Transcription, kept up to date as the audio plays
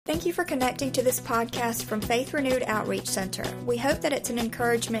Thank you for connecting to this podcast from Faith Renewed Outreach Center. We hope that it's an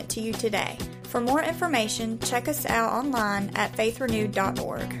encouragement to you today. For more information, check us out online at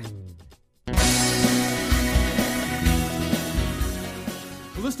faithrenewed.org.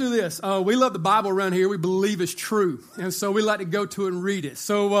 Well, let's do this. We love the Bible around here. We believe it's true. And so we like to go to it and read it.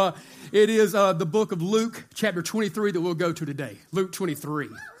 So it is the book of Luke, chapter 23, that we'll go to today. Luke 23.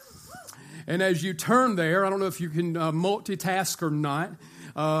 And as you turn there, I don't know if you can multitask or not.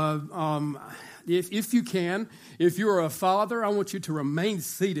 If you can, if you're a father, I want you to remain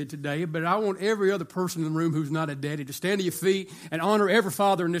seated today, but I want every other person in the room who's not a daddy to stand to your feet and honor every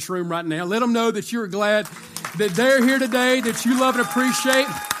father in this room right now. Let them know that you're glad that they're here today, that you love and appreciate.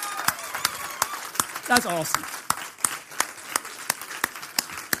 That's awesome.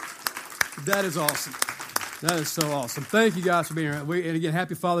 That is awesome. That is so awesome. Thank you guys for being here. And again,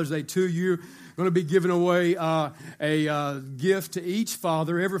 happy Father's Day to you. Going to be giving away a gift to each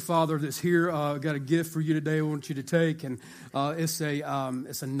father. Every father that's here got a gift for you today. I want you to take, and it's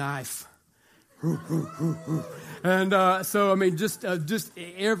a knife. And so, I mean, just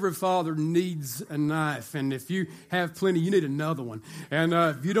every father needs a knife. And if you have plenty, you need another one. And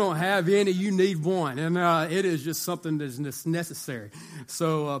if you don't have any, you need one. And it is just something that's necessary.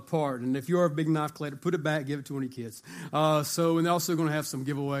 So, and if you're a big knife collector, put it back, give it to one of your kids. And they're also going to have some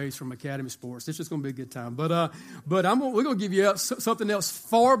giveaways from Academy Sports. It's just going to be a good time. But we're going to give you something else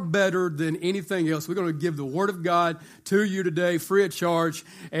far better than anything else. We're going to give the Word of God to you today, free of charge.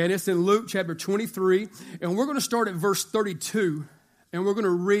 And it's in Luke chapter 23. And we're going to start at verse 32, and we're going to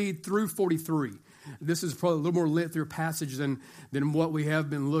read through 43. This is probably a little more lengthier passage than what we have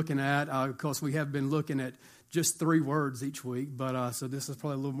been looking at, because we have been looking at just 3 words each week. But so this is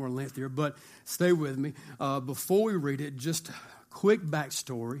probably a little more lengthier. But stay with me. Before we read it, just a quick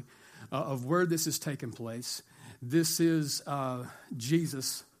backstory of where this is taking place. This is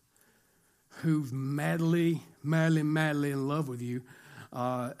Jesus, who's madly in love with you,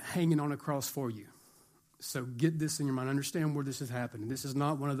 hanging on a cross for you. So get this in your mind. Understand where this is happening. This is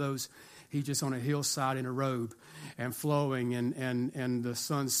not one of those, he's just on a hillside in a robe and flowing and the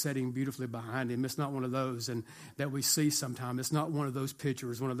sun setting beautifully behind him. It's not one of those and that we see sometimes. It's not one of those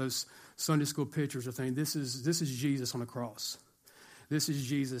pictures, one of those Sunday school pictures or things. This is Jesus on the cross. This is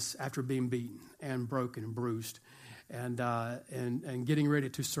Jesus after being beaten and broken and bruised and getting ready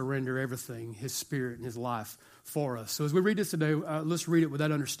to surrender everything, his spirit and his life for us. So as we read this today, let's read it with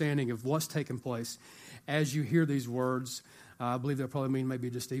that understanding of what's taking place. As you hear these words, I believe they'll probably mean maybe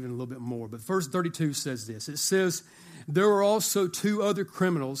just even a little bit more. But verse 32 says this. It says, there were also 2 other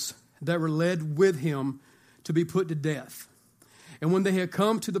criminals that were led with him to be put to death. And when they had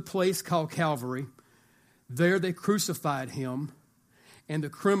come to the place called Calvary, there they crucified him and the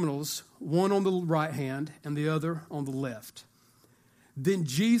criminals, one on the right hand and the other on the left. Then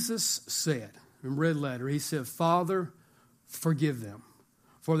Jesus said, in red letter, he said, Father, forgive them,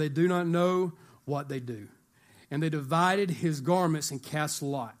 for they do not know what they do. And they divided his garments and cast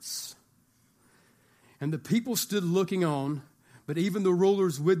lots. And the people stood looking on, but even the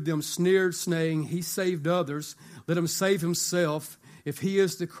rulers with them sneered, saying, he saved others, let him save himself, if he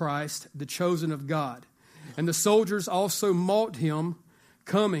is the Christ, the chosen of God. And the soldiers also mocked him,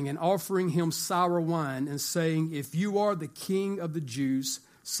 coming and offering him sour wine, and saying, if you are the King of the Jews,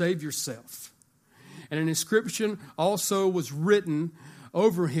 save yourself. And an inscription also was written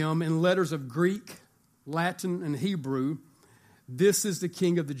over him in letters of Greek, Latin, and Hebrew, this is the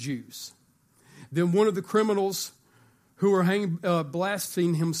King of the Jews. Then one of the criminals who were hanging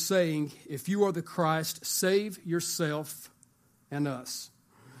blasphemed him, saying, if you are the Christ, save yourself and us.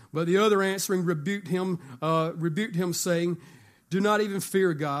 But the other answering rebuked him, saying, do not even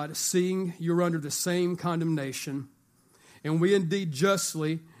fear God, seeing you're under the same condemnation. And we indeed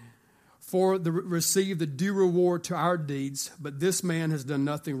justly receive the due reward to our deeds, but this man has done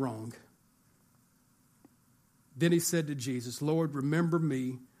nothing wrong. Then he said to Jesus, Lord, remember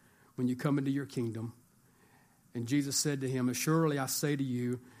me when you come into your kingdom. And Jesus said to him, assuredly I say to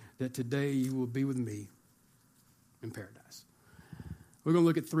you that today you will be with me in paradise. We're going to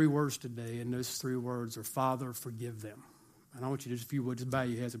look at 3 words today, and those 3 words are, Father, forgive them. And I want you to, if you would, just bow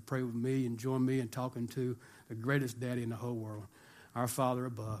your heads and pray with me and join me in talking to the greatest daddy in the whole world, our Father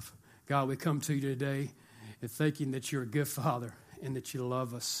above. God, we come to you today and thanking that you're a good Father and that you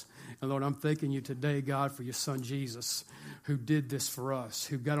love us. And Lord, I'm thanking you today, God, for your son Jesus, who did this for us,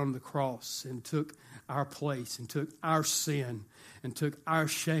 who got on the cross and took our place and took our sin and took our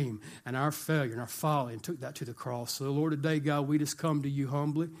shame and our failure and our folly and took that to the cross. So, Lord, today, God, we just come to you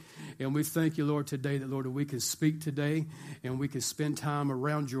humbly, and we thank you, Lord, today that, Lord, we can speak today and we can spend time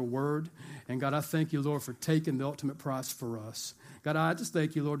around your word. And, God, I thank you, Lord, for taking the ultimate price for us. God, I just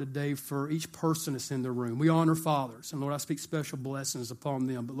thank you, Lord, today for each person that's in the room. We honor fathers, and, Lord, I speak special blessings upon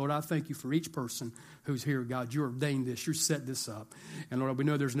them. But, Lord, I thank you for each person who's here, God. You ordained this. You set this up. And, Lord, we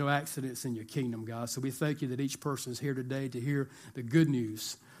know there's no accidents in your kingdom, God. So we thank you that each person is here today to hear the good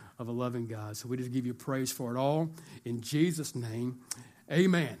news of a loving God. So we just give you praise for it all. In Jesus' name,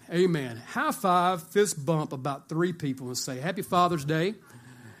 amen. Amen. High five, fist bump about 3 people and say, Happy Father's Day.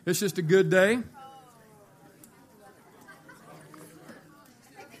 It's just a good day.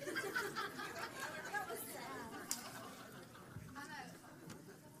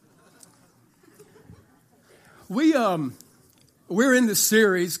 We're in this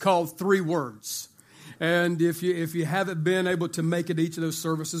series called 3 Words. And if you haven't been able to make it to each of those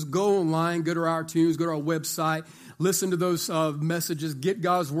services, go online, go to our iTunes, go to our website, listen to those messages, get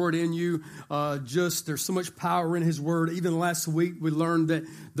God's word in you. There's so much power in his word. Even last week we learned that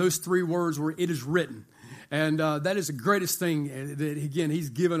those 3 words were, it is written. And that is the greatest thing that, again, he's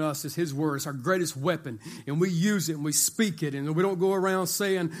given us is his word. It's our greatest weapon. And we use it and we speak it. And we don't go around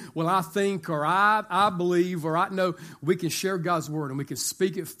saying, well, I think or I believe or I know. We can share God's word and we can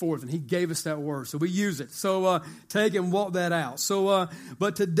speak it forth. And he gave us that word. So we use it. So take and walk that out. So,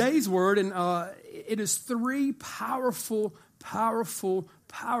 but today's word, and it is 3 powerful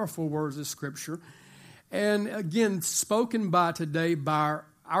words of Scripture. And again, spoken by today by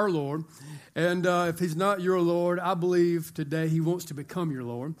our Lord. And if he's not your Lord, I believe today he wants to become your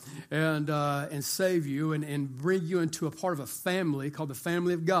Lord and save you and bring you into a part of a family called the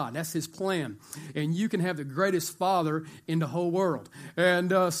family of God. That's his plan. And you can have the greatest father in the whole world.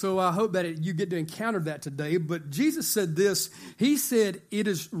 And so I hope that you get to encounter that today. But Jesus said this. He said, it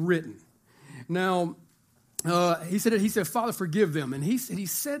is written. Now, he said, Father, forgive them. And he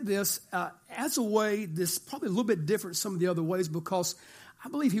said this as a way, this probably a little bit different some of the other ways, because I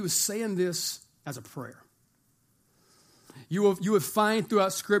believe he was saying this as a prayer. You would find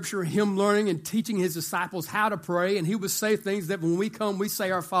throughout Scripture him learning and teaching his disciples how to pray, and he would say things that when we come, we say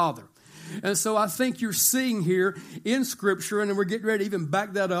our Father. And so I think you're seeing here in Scripture, and we're getting ready to even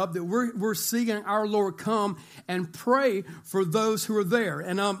back that up, that we're seeing our Lord come and pray for those who are there.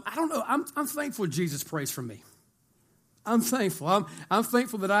 And I don't know, I'm thankful Jesus prays for me. I'm thankful. I'm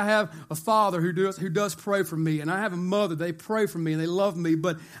thankful that I have a father who does pray for me, and I have a mother. They pray for me and they love me.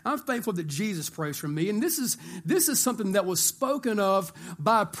 But I'm thankful that Jesus prays for me. And this is something that was spoken of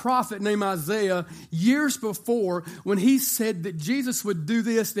by a prophet named Isaiah years before, when he said that Jesus would do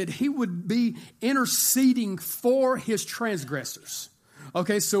this, that he would be interceding for his transgressors.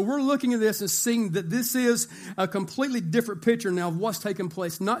 Okay, so we're looking at this and seeing that this is a completely different picture now of what's taking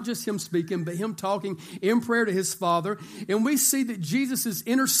place. Not just him speaking, but him talking in prayer to his Father. And we see that Jesus is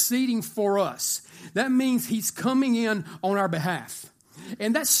interceding for us. That means he's coming in on our behalf.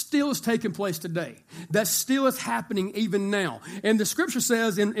 And that still is taking place today. That still is happening even now. And the Scripture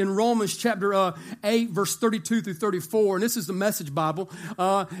says in Romans chapter 8, verse 32 through 34, and this is the Message Bible,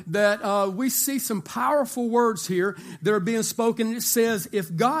 that we see some powerful words here that are being spoken. It says,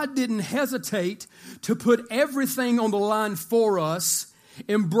 if God didn't hesitate to put everything on the line for us,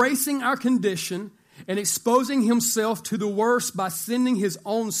 embracing our condition and exposing himself to the worst by sending his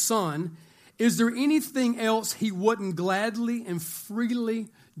own Son, is there anything else he wouldn't gladly and freely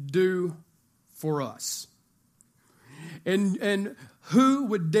do for us? And who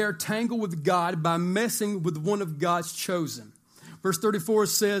would dare tangle with God by messing with one of God's chosen? Verse 34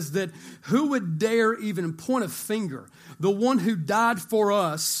 says that who would dare even point a finger? The one who died for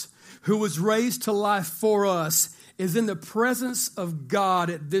us, who was raised to life for us, is in the presence of God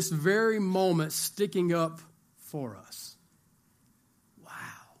at this very moment, sticking up for us.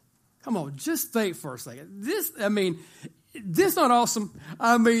 Come on, just think for a second. This is not awesome.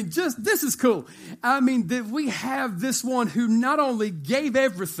 This is cool. That we have this one who not only gave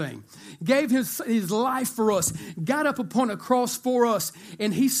everything, gave his life for us, got up upon a cross for us,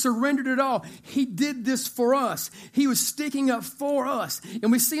 and he surrendered it all. He did this for us. He was sticking up for us.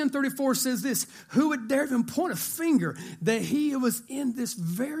 And we see in 34 says this, who would dare even point a finger that he was in this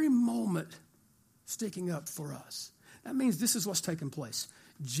very moment sticking up for us? That means this is what's taking place.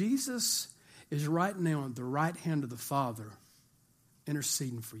 Jesus is right now at the right hand of the Father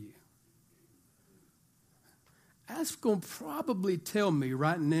interceding for you. That's going to probably tell me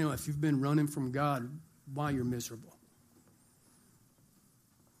right now, if you've been running from God, why you're miserable.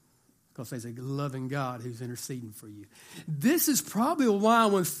 because there's a loving God who's interceding for you. This is probably why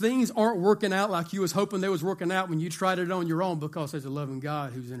when things aren't working out like you was hoping they was working out when you tried it on your own, because there's a loving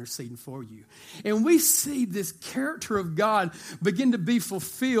God who's interceding for you. And we see this character of God begin to be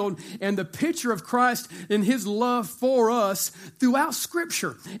fulfilled and the picture of Christ and his love for us throughout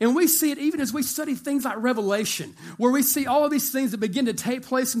Scripture. And we see it even as we study things like Revelation, where we see all of these things that begin to take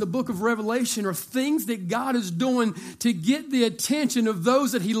place in the book of Revelation are things that God is doing to get the attention of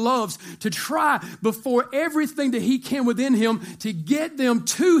those that he loves, to try before everything that he can within him to get them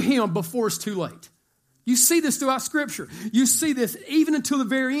to him before it's too late. You see this throughout Scripture. You see this even until the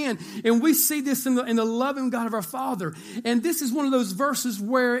very end. And we see this in the loving God of our Father. And this is one of those verses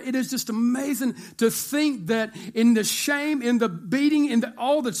where it is just amazing to think that in the shame, in the beating, in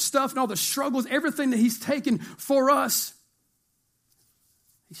all the stuff and all the struggles, everything that he's taken for us,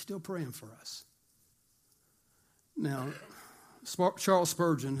 he's still praying for us. Now, Charles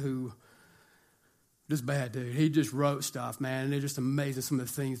Spurgeon, who just bad dude, he just wrote stuff, man, and it's just amazing some of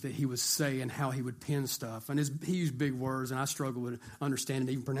the things that he would say and how he would pen stuff. And he used big words, and I struggle with understanding,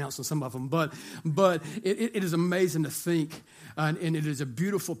 even pronouncing some of them. But it is amazing to think, and it is a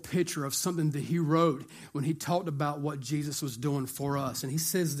beautiful picture of something that he wrote when he talked about what Jesus was doing for us. And he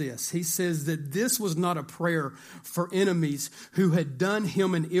says this. He says that this was not a prayer for enemies who had done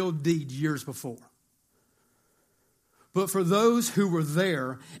him an ill deed years before, but for those who were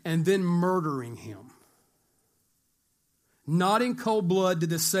there and then murdering him. Not in cold blood did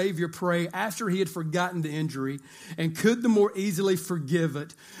the Savior pray after he had forgotten the injury and could the more easily forgive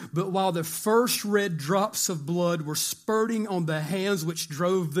it. But while the first red drops of blood were spurting on the hands which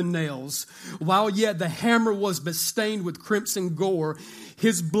drove the nails, while yet the hammer was bestained with crimson gore,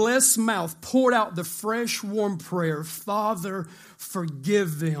 his blessed mouth poured out the fresh warm prayer, Father,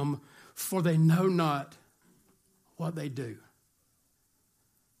 forgive them, for they know not what they do.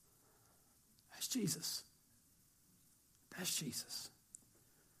 That's Jesus. That's Jesus.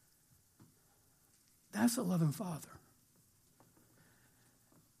 That's a loving Father.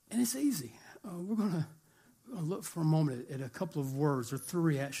 And it's easy. We're going to look for a moment at a couple of words, or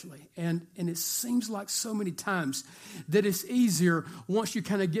three actually. And it seems like so many times that it's easier once you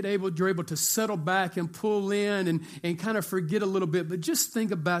kind of you're able to settle back and pull in and kind of forget a little bit. But just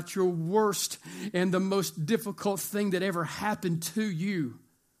think about your worst and the most difficult thing that ever happened to you.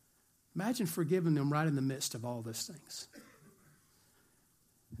 Imagine forgiving them right in the midst of all those things.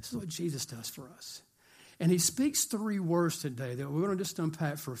 This is what Jesus does for us. And he speaks three words today that we're going to just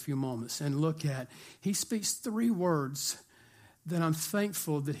unpack for a few moments and look at. He speaks three words that I'm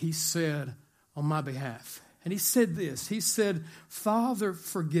thankful that he said on my behalf. And he said this. He said, Father,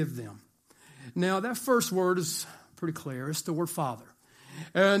 forgive them. Now, that first word is pretty clear. It's the word Father.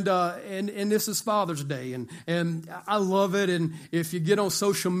 And this is Father's Day, and I love it. And if you get on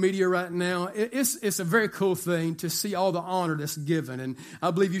social media right now, it's a very cool thing to see all the honor that's given. And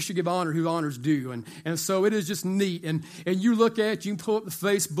I believe you should give honor who honors due. And so it is just neat. And you look at, you can pull up the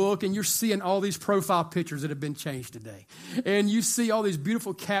Facebook, and you're seeing all these profile pictures that have been changed today. And you see all these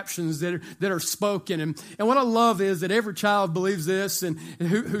beautiful captions that are spoken. And what I love is that every child believes this, and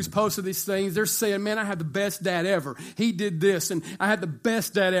who's posted these things, they're saying, man, I had the best dad ever. He did this, and I had the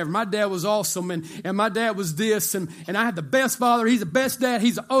best dad ever. My dad was awesome, and my dad was this, and I had the best father. He's the best dad.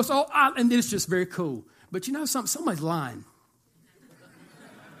 He's and it's just very cool. But you know something? Somebody's lying.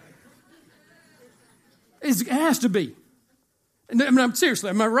 It has to be. I mean, I'm seriously,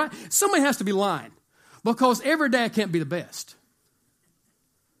 am I right? Somebody has to be lying, because every dad can't be the best.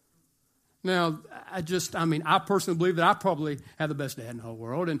 Now, I personally believe that I probably have the best dad in the whole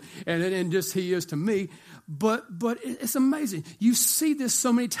world, and just he is to me. But it's amazing. You see this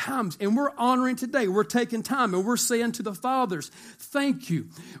so many times, and we're honoring today. We're taking time, and we're saying to the fathers, thank you.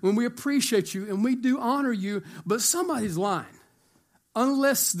 When we appreciate you, and we do honor you, but somebody's lying.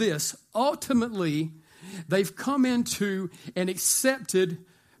 Unless this, ultimately, they've come into and accepted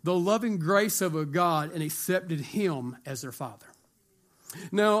the loving grace of a God and accepted him as their father.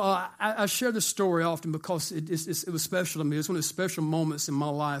 Now, I share this story often because it was special to me. It's one of the special moments in my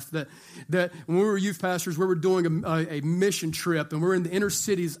life that when we were youth pastors, we were doing a mission trip, and we were in the inner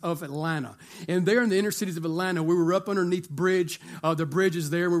cities of Atlanta. And there in the inner cities of Atlanta, we were up underneath the bridge is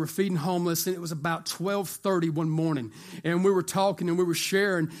there. We were feeding homeless, and it was about 12:30 one morning. And we were talking, and we were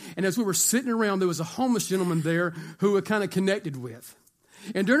sharing. And as we were sitting around, there was a homeless gentleman there who we kind of connected with.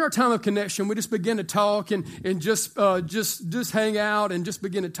 And during our time of connection, we just began to talk and just hang out and just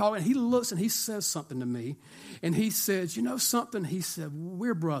begin to talk. And he looks and he says something to me. And he says, you know something? He said,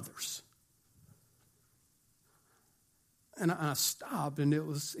 we're brothers. And I stopped, and it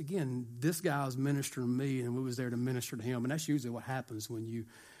was, again, this guy was ministering to me, and we was there to minister to him. And that's usually what happens when you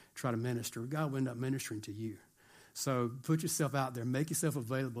try to minister. God will end up ministering to you. So put yourself out there, make yourself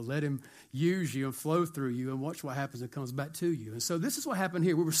available, let him use you and flow through you, and watch what happens and comes back to you. And so this is what happened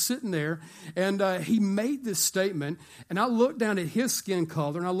here. We were sitting there, and he made this statement, and I looked down at his skin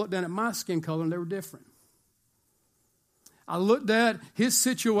color, and I looked down at my skin color, and they were different. I looked at his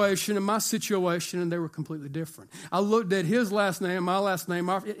situation and my situation, and they were completely different. I looked at his last name, my last name,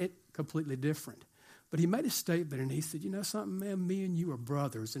 it completely different. But he made a statement, and he said, you know something, man, me and you are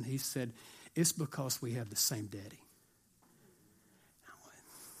brothers. And he said, it's because we have the same daddy.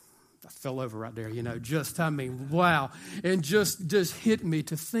 I fell over right there, wow. And just hit me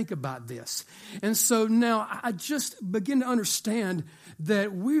to think about this. And so now I just begin to understand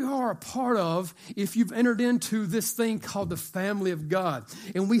that we are a part of, if you've entered into this thing called the family of God.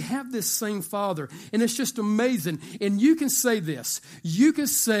 And we have this same Father. And it's just amazing. And you can say this. You can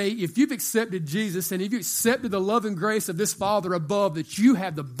say, if you've accepted Jesus and if you accepted the love and grace of this Father above, that you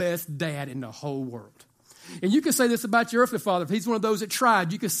have the best dad in the whole world. And you can say this about your earthly father. If he's one of those that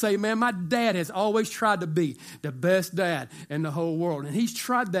tried, you can say, man, my dad has always tried to be the best dad in the whole world. And he's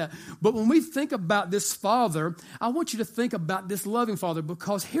tried that. But when we think about this Father, I want you to think about this loving Father,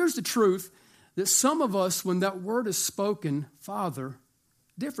 because here's the truth, that some of us, when that word is spoken, Father,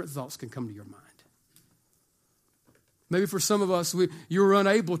 different thoughts can come to your mind. Maybe for some of us, you were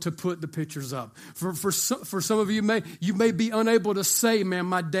unable to put the pictures up. For some of you, you may be unable to say, man,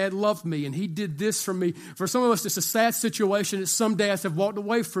 my dad loved me and he did this for me. For some of us, it's a sad situation that some dads have walked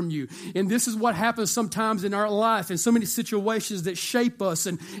away from you. And this is what happens sometimes in our life, in so many situations that shape us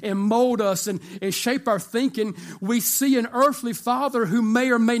and mold us and shape our thinking. We see an earthly father who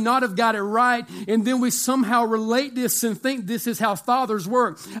may or may not have got it right, and then we somehow relate this and think this is how fathers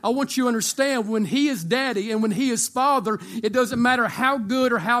work. I want you to understand, when he is daddy and when he is father, it doesn't matter how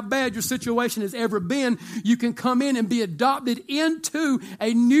good or how bad your situation has ever been, you can come in and be adopted into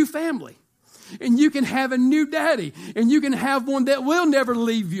a new family. And you can have a new daddy. And you can have one that will never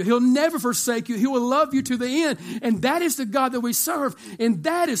leave you. He'll never forsake you. He will love you to the end. And that is the God that we serve. And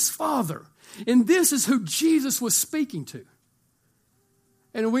that is Father. And this is who Jesus was speaking to.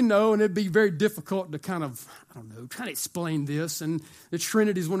 And we know, and it'd be very difficult to kind of explain this. And the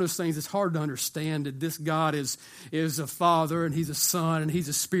Trinity is one of those things that's hard to understand, that this God is a Father, and he's a Son, and he's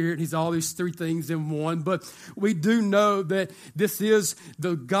a Spirit, and he's all these three things in one. But we do know that this is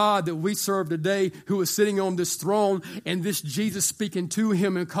the God that we serve today, who is sitting on this throne, and this Jesus speaking to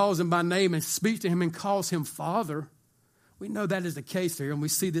him and calls him by name and speaks to him and calls him Father. We know that is the case here, and we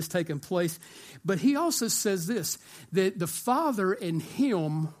see this taking place. But he also says this, that the Father and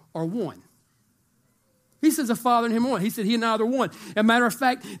him are one. He says the Father and him are one. He said he and I are one. As a matter of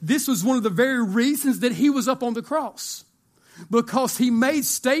fact, this was one of the very reasons that he was up on the cross. Because he made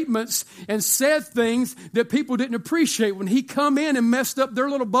statements and said things that people didn't appreciate when he come in and messed up their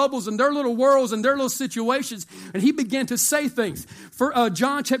little bubbles and their little worlds and their little situations. And he began to say things. For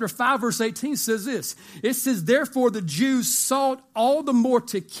John chapter 5 verse 18 says this. It says, therefore the Jews sought all the more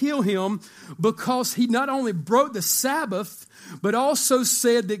to kill him, because he not only broke the Sabbath, but also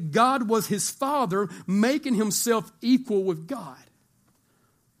said that God was his Father, making himself equal with God.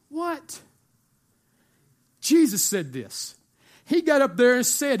 What? Jesus said this. He got up there and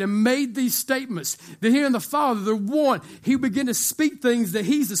said and made these statements that he and the Father, they're one. He began to speak things that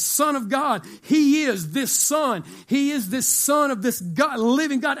he's the Son of God. He is this Son. He is this Son of this God,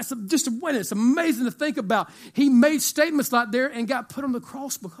 living God. It's amazing to think about. He made statements like that and got put on the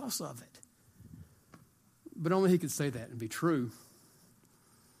cross because of it. But only he could say that and be true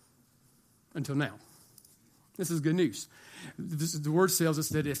until now. This is good news. The word tells us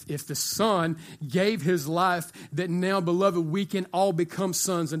that if the Son gave his life, that now, beloved, we can all become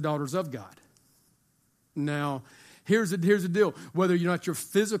sons and daughters of God. Now, here's the deal. Whether or not your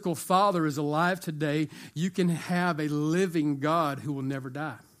physical father is alive today, you can have a living God who will never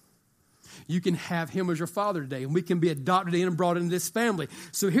die. You can have him as your father today, and we can be adopted in and brought into this family.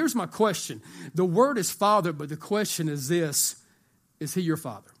 So here's my question. The word is Father, but the question is this: is he your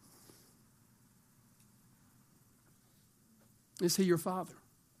Father? Is he your Father?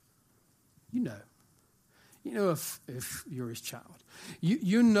 You know if you're his child.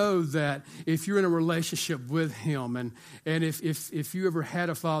 You know that if you're in a relationship with him, and if you ever had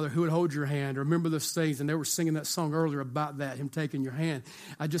a father who would hold your hand, remember those things, and they were singing that song earlier about that, him taking your hand.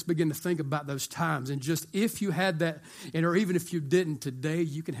 I just begin to think about those times, and just if you had that, or even if you didn't, today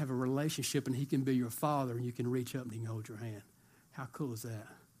you can have a relationship and he can be your father, and you can reach up and he can hold your hand. How cool is that?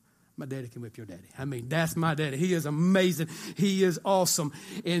 My daddy can whip your daddy. I mean, that's my daddy. He is amazing. He is awesome.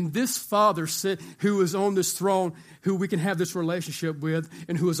 And this Father who is on this throne, who we can have this relationship with,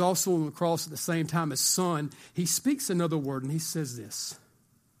 and who is also on the cross at the same time as Son, he speaks another word, and he says this: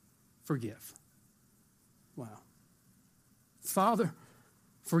 forgive. Wow. Father,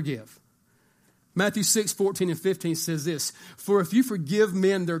 forgive. Matthew 6:14-15 says this, for if you forgive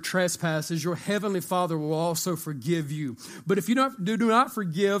men their trespasses, your heavenly Father will also forgive you. But if you do not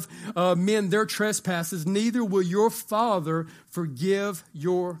forgive men their trespasses, neither will your Father forgive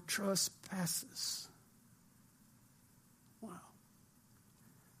your trespasses. Wow.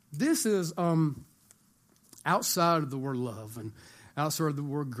 This is outside of the word love and outside of the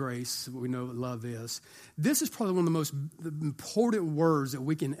word grace, we know what love is. This is probably one of the most important words that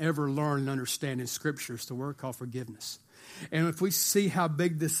we can ever learn and understand in Scripture. It's the word called forgiveness. And if we see how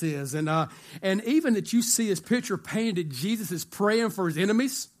big this is, and even that you see this picture painted, Jesus is praying for his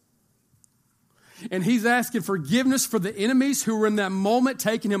enemies. And he's asking forgiveness for the enemies who were in that moment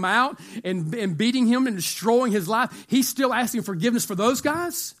taking him out and beating him and destroying his life. He's still asking forgiveness for those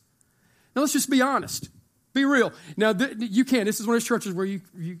guys. Now let's just be honest. Be real. Now, you can. This is one of those churches where you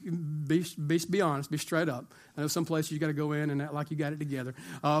can be honest, be straight up. I know some places you got to go in and act like you got it together.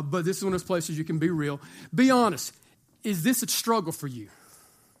 But this is one of those places you can be real. Be honest. Is this a struggle for you?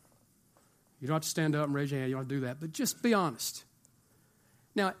 You don't have to stand up and raise your hand. You don't have to do that. But just be honest.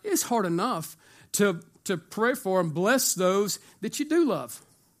 Now, it's hard enough to pray for and bless those that you do love.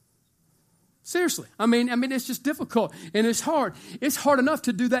 Seriously. I mean, it's just difficult and it's hard. It's hard enough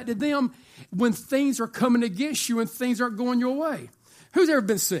to do that to them when things are coming against you and things aren't going your way. Who's ever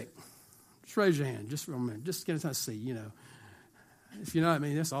been sick? Just raise your hand, just for a minute. Just get a see, If you know what I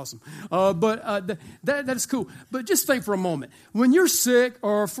mean, that's awesome. But that is cool. But just think for a moment. When you're sick,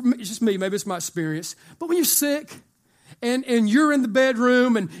 or for me, it's just me, maybe it's my experience, but when you're sick, and you're in the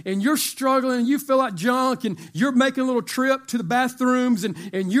bedroom and you're struggling and you feel like junk and you're making a little trip to the bathrooms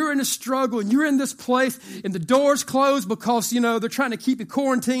and you're in a struggle and you're in this place and the door's closed because, they're trying to keep you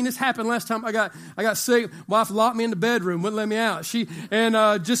quarantined. This happened last time I got sick. Wife locked me in the bedroom, wouldn't let me out.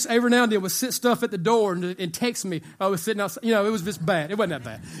 Just every now and then would sit stuff at the door and text me. I was sitting outside. It was just bad. It wasn't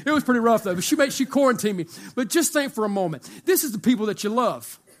that bad. It was pretty rough though. But she quarantined me. But just think for a moment. This is the people that you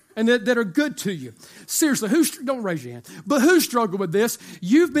love. And that are good to you. Seriously, don't raise your hand, but who struggled with this?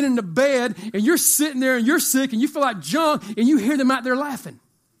 You've been in the bed and you're sitting there and you're sick and you feel like junk and you hear them out there laughing.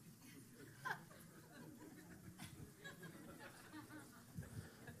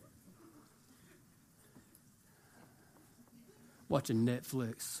 Watching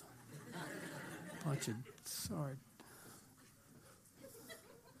Netflix. Sorry.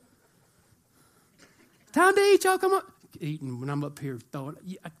 Time to eat, y'all, come on. Eating when I'm up here throwing.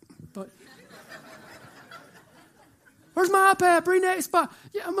 But where's my iPad? Bring that spot.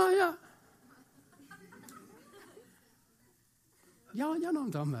 Yeah. Y'all know what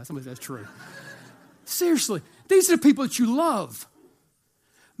I'm talking about. Somebody that's true. Seriously, these are the people that you love.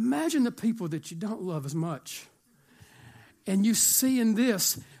 Imagine the people that you don't love as much. And you see in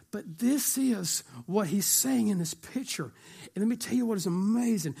this, but this is what he's saying in this picture. And let me tell you what is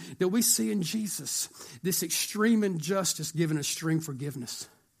amazing, that we see in Jesus, this extreme injustice given extreme forgiveness.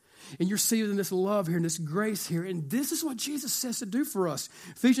 And you're seeing this love here and this grace here. And this is what Jesus says to do for us.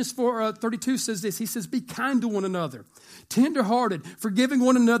 Ephesians 4:32 says this. He says, be kind to one another, tenderhearted, forgiving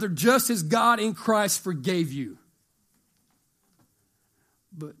one another just as God in Christ forgave you.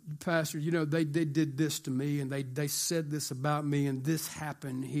 But Pastor, they did this to me and they said this about me and this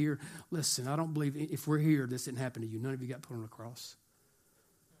happened here. Listen, I don't believe if we're here, this didn't happen to you. None of you got put on a cross.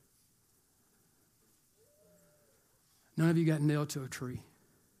 None of you got nailed to a tree.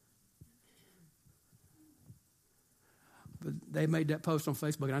 But they made that post on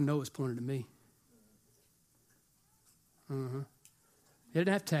Facebook and I know it's pointed at me. They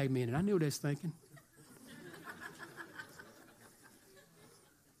didn't have to tag me in it. I knew what they was thinking.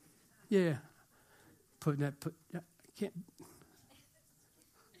 Yeah. I can't.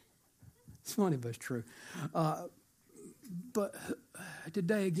 It's funny, but it's true. But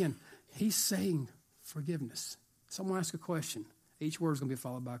today, again, he's saying forgiveness. So I'm going to ask a question. Each word is going to be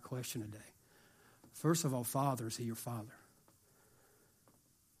followed by a question today. First of all, Father, is he your Father?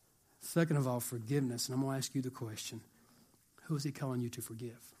 Second of all, forgiveness. And I'm going to ask you the question. Who is he calling you to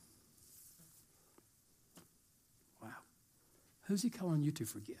forgive? Wow. Who's he calling you to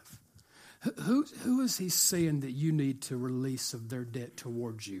forgive? Who is he saying that you need to release of their debt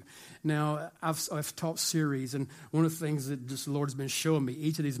towards you? Now, I've taught series, and one of the things that just the Lord has been showing me,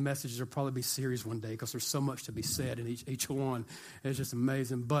 each of these messages will probably be series one day because there's so much to be said in each one. It's just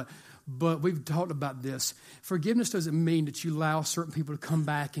amazing. But we've talked about this. Forgiveness doesn't mean that you allow certain people to come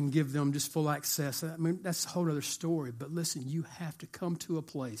back and give them just full access. I mean, that's a whole other story. But listen, you have to come to a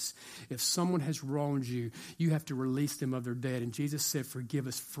place. If someone has wronged you, you have to release them of their debt. And Jesus said, forgive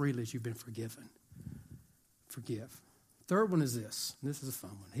us freely as you've been forgiven. Forgive. Third one is this. This is a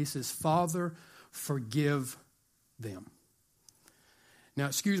fun one. He says, Father, forgive them. Now,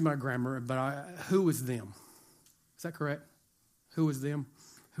 excuse my grammar, but who is them? Is that correct? Who is them?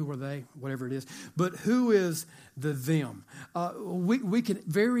 Who are they? Whatever it is. But who is the them? We can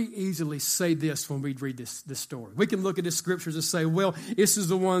very easily say this when we read this story. We can look at the scriptures and say, well, this is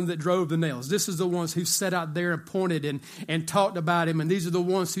the one that drove the nails. This is the ones who sat out there and pointed and talked about him. And these are the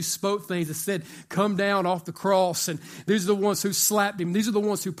ones who spoke things and said, come down off the cross. And these are the ones who slapped him. These are the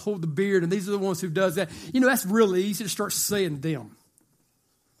ones who pulled the beard. And these are the ones who does that. You know, that's really easy to start saying them.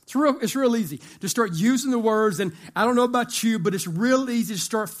 It's real easy to start using the words, and I don't know about you, but it's real easy to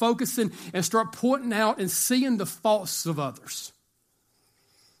start focusing and start pointing out and seeing the faults of others.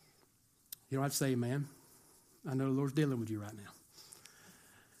 You don't have to say amen. I know the Lord's dealing with you right now.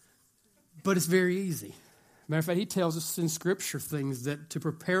 But it's very easy. Matter of fact, he tells us in Scripture things that to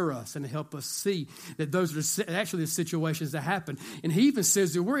prepare us and to help us see that those are actually the situations that happen. And he even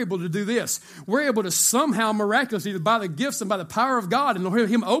says that we're able to do this. We're able to somehow miraculously, by the gifts and by the power of God and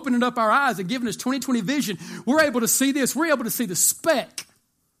him opening up our eyes and giving us 20/20 vision, we're able to see this. We're able to see the speck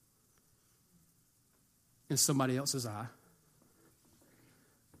in somebody else's eye.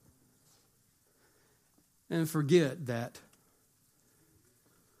 And forget that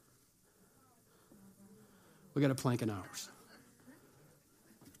we got a plank in ours.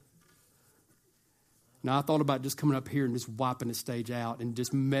 Now, I thought about just coming up here and just wiping the stage out and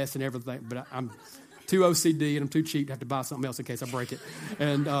just messing everything, but I'm too OCD and I'm too cheap to have to buy something else in case I break it.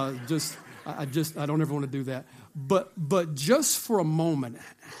 And I don't ever want to do that. But just for a moment,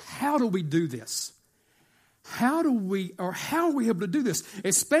 how do we do this? How are we able to do this,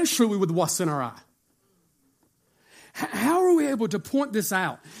 especially with what's in our eye? How are we able to point this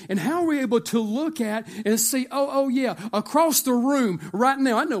out? And how are we able to look at and see, oh yeah, across the room right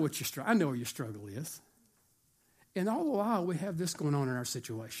now, I know where your struggle is. And all the while we have this going on in our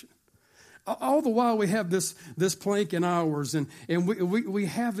situation. All the while we have this plank in ours, and we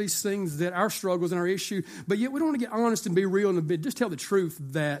have these things that our struggles and our issue, but yet we don't want to get honest and be real and just tell the truth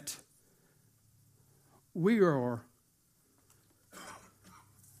that we are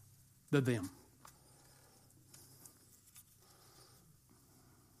the them.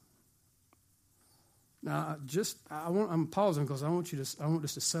 Now, I'm pausing because I want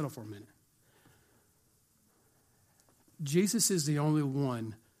this to settle for a minute. Jesus is the only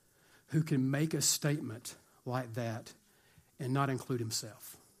one who can make a statement like that and not include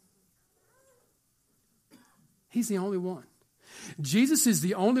himself. He's the only one. Jesus is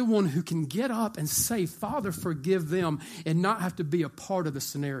the only one who can get up and say, Father, forgive them, and not have to be a part of the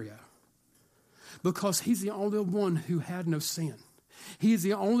scenario. Because he's the only one who had no sin. He is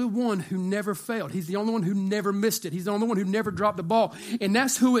the only one who never failed. He's the only one who never missed it. He's the only one who never dropped the ball. And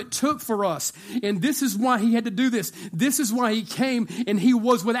that's who it took for us. And this is why he had to do this. This is why he came, and he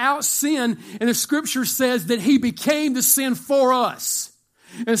was without sin. And the scripture says that he became the sin for us.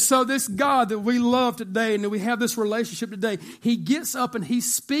 And so this God that we love today and that we have this relationship today, he gets up and he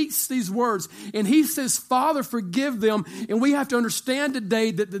speaks these words. And he says, Father, forgive them. And we have to understand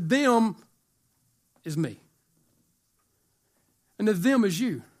today that the them is me. And the them is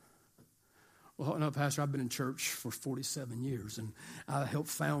you. Well, no, Pastor, I've been in church for 47 years, and I helped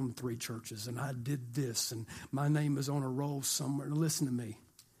found 3 churches, and I did this, and my name is on a roll somewhere. Listen to me.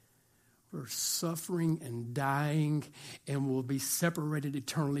 We're suffering and dying, and will be separated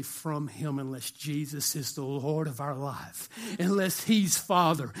eternally from him unless Jesus is the Lord of our life, unless he's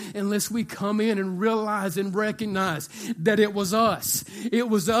Father, unless we come in and realize and recognize that it was us. It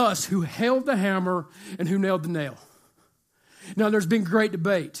was us who held the hammer and who nailed the nail. Now, there's been great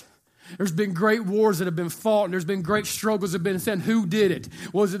debate. There's been great wars that have been fought, and there's been great struggles that have been said. Who did it?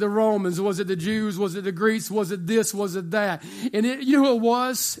 Was it the Romans? Was it the Jews? Was it the Greeks? Was it this? Was it that? And you know who it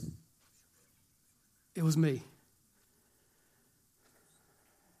was? It was me.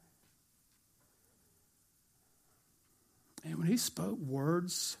 And when he spoke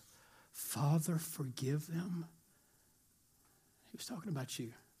words, Father, forgive them, he was talking about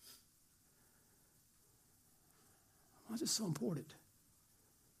you. Why is it so important?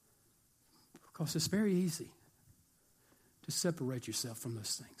 Because it's very easy to separate yourself from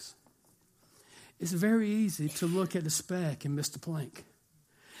those things. It's very easy to look at the speck and miss the plank.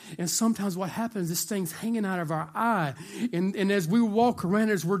 And sometimes what happens is things hanging out of our eye. And as we walk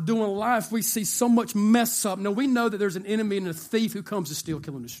around, as we're doing life, we see so much mess up. Now, we know that there's an enemy and a thief who comes to steal,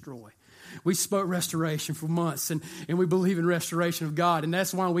 kill, and destroy. We spoke restoration for months, and we believe in restoration of God, and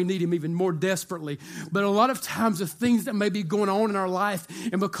that's why we need him even more desperately. But a lot of times the things that may be going on in our life,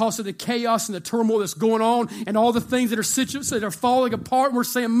 and because of the chaos and the turmoil that's going on, and all the things that are falling apart, we're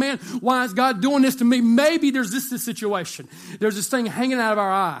saying, man, why is God doing this to me? Maybe there's this situation. There's this thing hanging out of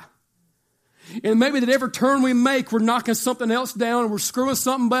our eye. And maybe that every turn we make, we're knocking something else down, and we're screwing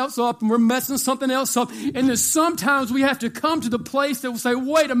something else up, and we're messing something else up. And then sometimes we have to come to the place that will say,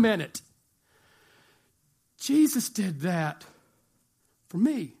 wait a minute. Jesus did that for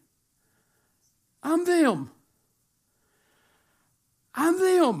me. I'm them. I'm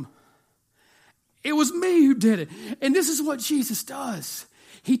them. It was me who did it. And this is what Jesus does.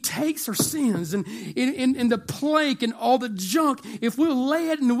 He takes our sins and the plank and all the junk. If we'll lay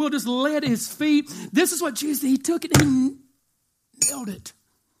it and we'll just lay it at his feet, this is what Jesus did. He took it and nailed it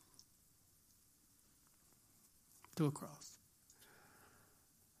to a cross.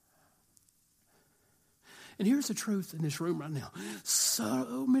 And here's the truth in this room right now.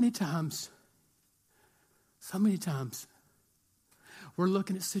 So many times, we're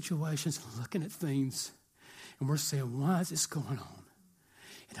looking at situations, looking at things, and we're saying, why is this going on?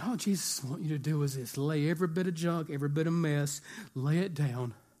 And all Jesus wants you to do is this: lay every bit of junk, every bit of mess, lay it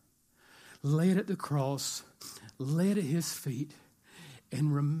down, lay it at the cross, lay it at his feet,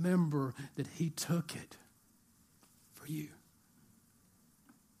 and remember that he took it for you.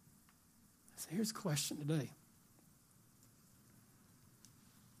 So here's the question today.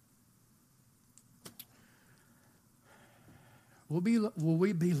 Will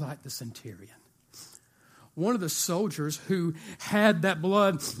we be like the centurion? One of the soldiers who had that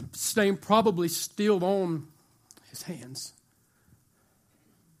blood stain probably still on his hands.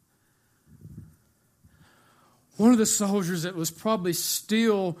 One of the soldiers that was probably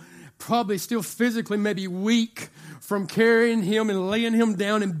still physically maybe weak from carrying him and laying him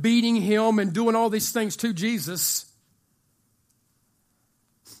down and beating him and doing all these things to Jesus.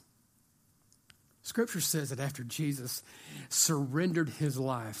 Scripture says that after Jesus surrendered his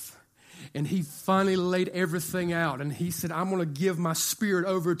life, and he finally laid everything out. And he said, I'm going to give my spirit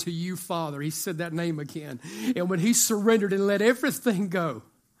over to you, Father. He said that name again. And when he surrendered and let everything go,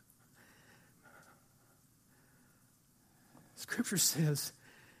 Scripture says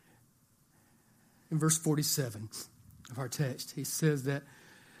in verse 47 of our text, he says that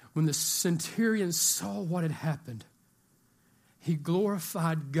when the centurion saw what had happened, he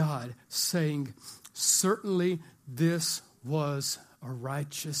glorified God, saying, certainly this was a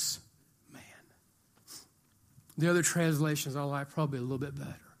righteous man. The other translations I like probably a little bit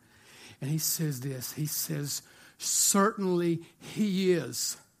better. And he says this. He says, certainly he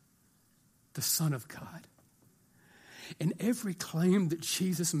is the Son of God. And every claim that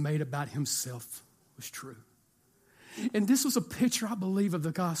Jesus made about himself was true. And this was a picture, I believe, of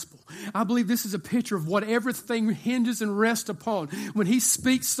the gospel. I believe this is a picture of what everything hinges and rests upon. When he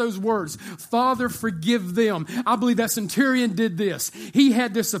speaks those words, Father, forgive them. I believe that centurion did this. He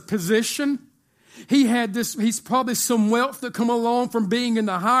had this position. He had this, he's probably some wealth that come along from being in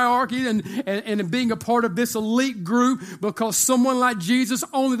the hierarchy and being a part of this elite group, because someone like Jesus,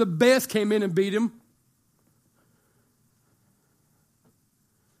 only the best came in and beat him.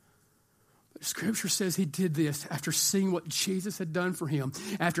 Scripture says he did this after seeing what Jesus had done for him,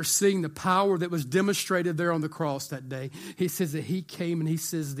 after seeing the power that was demonstrated there on the cross that day. He says that he came and he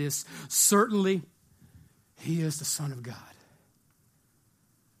says this, certainly he is the Son of God.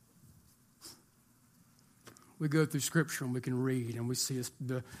 We go through Scripture and we can read and we see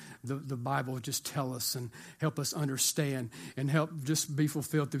the Bible just tell us and help us understand and help just be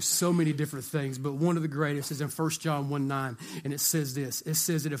fulfilled through so many different things. But one of the greatest is in 1 John 1:9, and it says this. It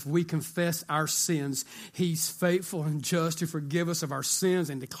says that if we confess our sins, he's faithful and just to forgive us of our sins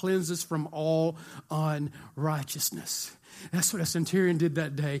and to cleanse us from all unrighteousness. That's what a centurion did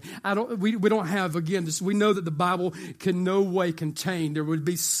that day. We don't have, again, this. We know that the Bible can no way contain. There would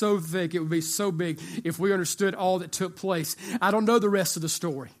be so thick, it would be so big if we understood all that took place. I don't know the rest of the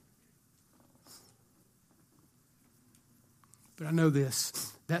story. But I know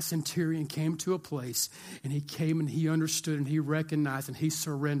this. That centurion came to a place, and he came and he understood and he recognized and he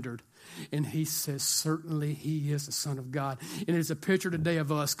surrendered. And he says, certainly he is the Son of God. And it's a picture today of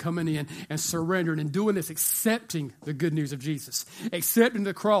us coming in and surrendering and doing this, accepting the good news of Jesus, accepting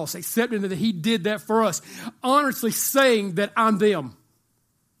the cross, accepting that he did that for us, honestly saying that I'm them.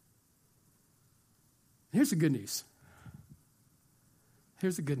 Here's the good news.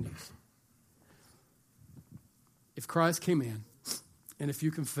 Here's the good news. If Christ came in, and if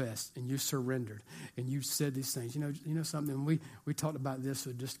you confessed and you surrendered and you said these things, you know something, we talked about this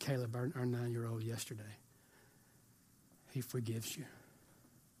with just Caleb, our 9-year-old, yesterday. He forgives you.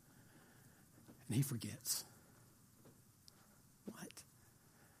 And he forgets. What?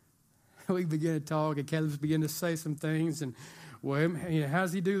 We begin to talk, and Caleb's begin to say some things, and well, how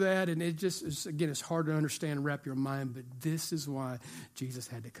does he do that? And it just, again, it's hard to understand and wrap your mind, but this is why Jesus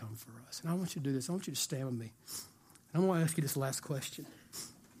had to come for us. And I want you to do this. I want you to stand with me. And I want to ask you this last question.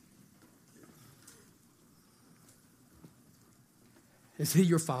 Is he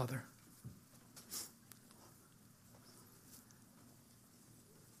your father?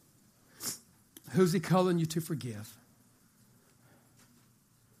 Who's he calling you to forgive?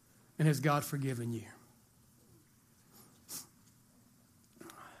 And has God forgiven you?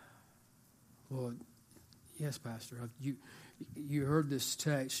 Well, yes, Pastor. You heard this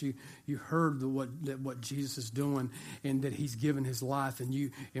text. You heard what Jesus is doing, and that He's given His life,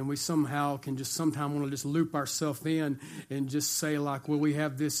 and we somehow can just sometimes want to just loop ourselves in and just say like, well, we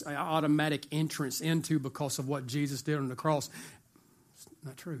have this automatic entrance into because of what Jesus did on the cross. It's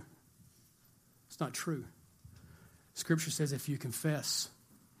not true. It's not true. Scripture says if you confess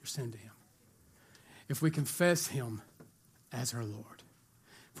your sin to Him, if we confess Him as our Lord,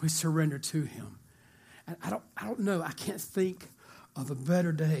 if we surrender to Him. And I don't know, I can't think of a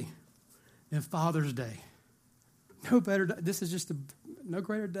better day than Father's Day. No better day. This is just no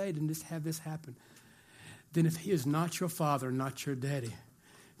greater day than just have this happen. Than if He is not your father, not your daddy,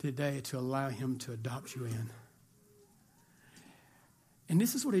 today to allow Him to adopt you in. And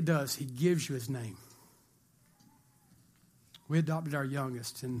this is what He does. He gives you His name. We adopted our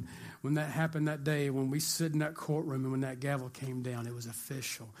youngest, and when that happened that day, when we sit in that courtroom and when that gavel came down, it was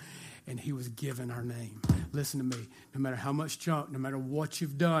official, and he was given our name. Listen to me. No matter how much junk, no matter what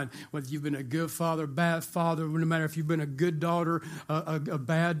you've done, whether you've been a good father, bad father, no matter if you've been a good daughter, a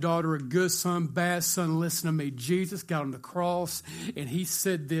bad daughter, a good son, bad son, listen to me. Jesus got on the cross, and He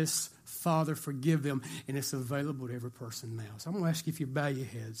said this, Father, forgive them, and it's available to every person now. So I'm going to ask you if you bow your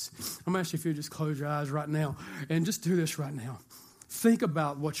heads. I'm going to ask you if you just close your eyes right now and just do this right now. Think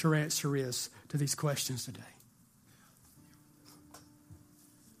about what your answer is to these questions today.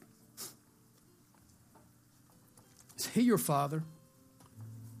 Is He your father?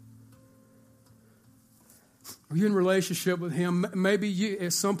 Are you in relationship with Him? Maybe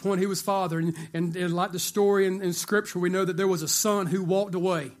at some point He was father, and like the story in Scripture, we know that there was a son who walked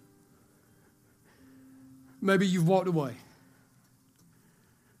away. Maybe you've walked away.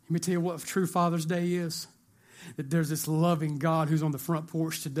 Let me tell you what true Father's Day is. That there's this loving God who's on the front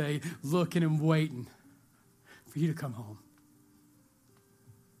porch today looking and waiting for you to come home.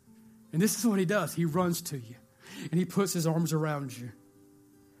 And this is what He does. He runs to you. And He puts His arms around you.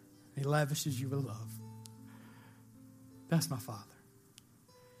 He lavishes you with love. That's my Father.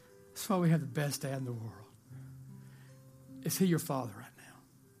 That's why we have the best dad in the world. Is He your Father right now?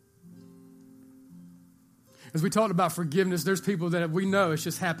 As we talked about forgiveness, there's people that we know it's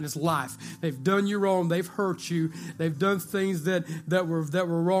just happened. It's life. They've done you wrong. They've hurt you. They've done things that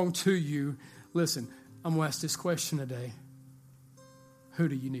were wrong to you. Listen, I'm going to ask this question today. Who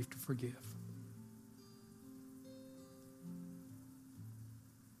do you need to forgive?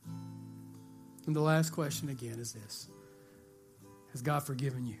 And the last question again is this. Has God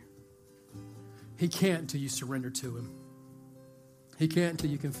forgiven you? He can't until you surrender to Him. He can't until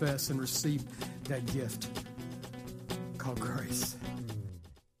you confess and receive that gift called grace.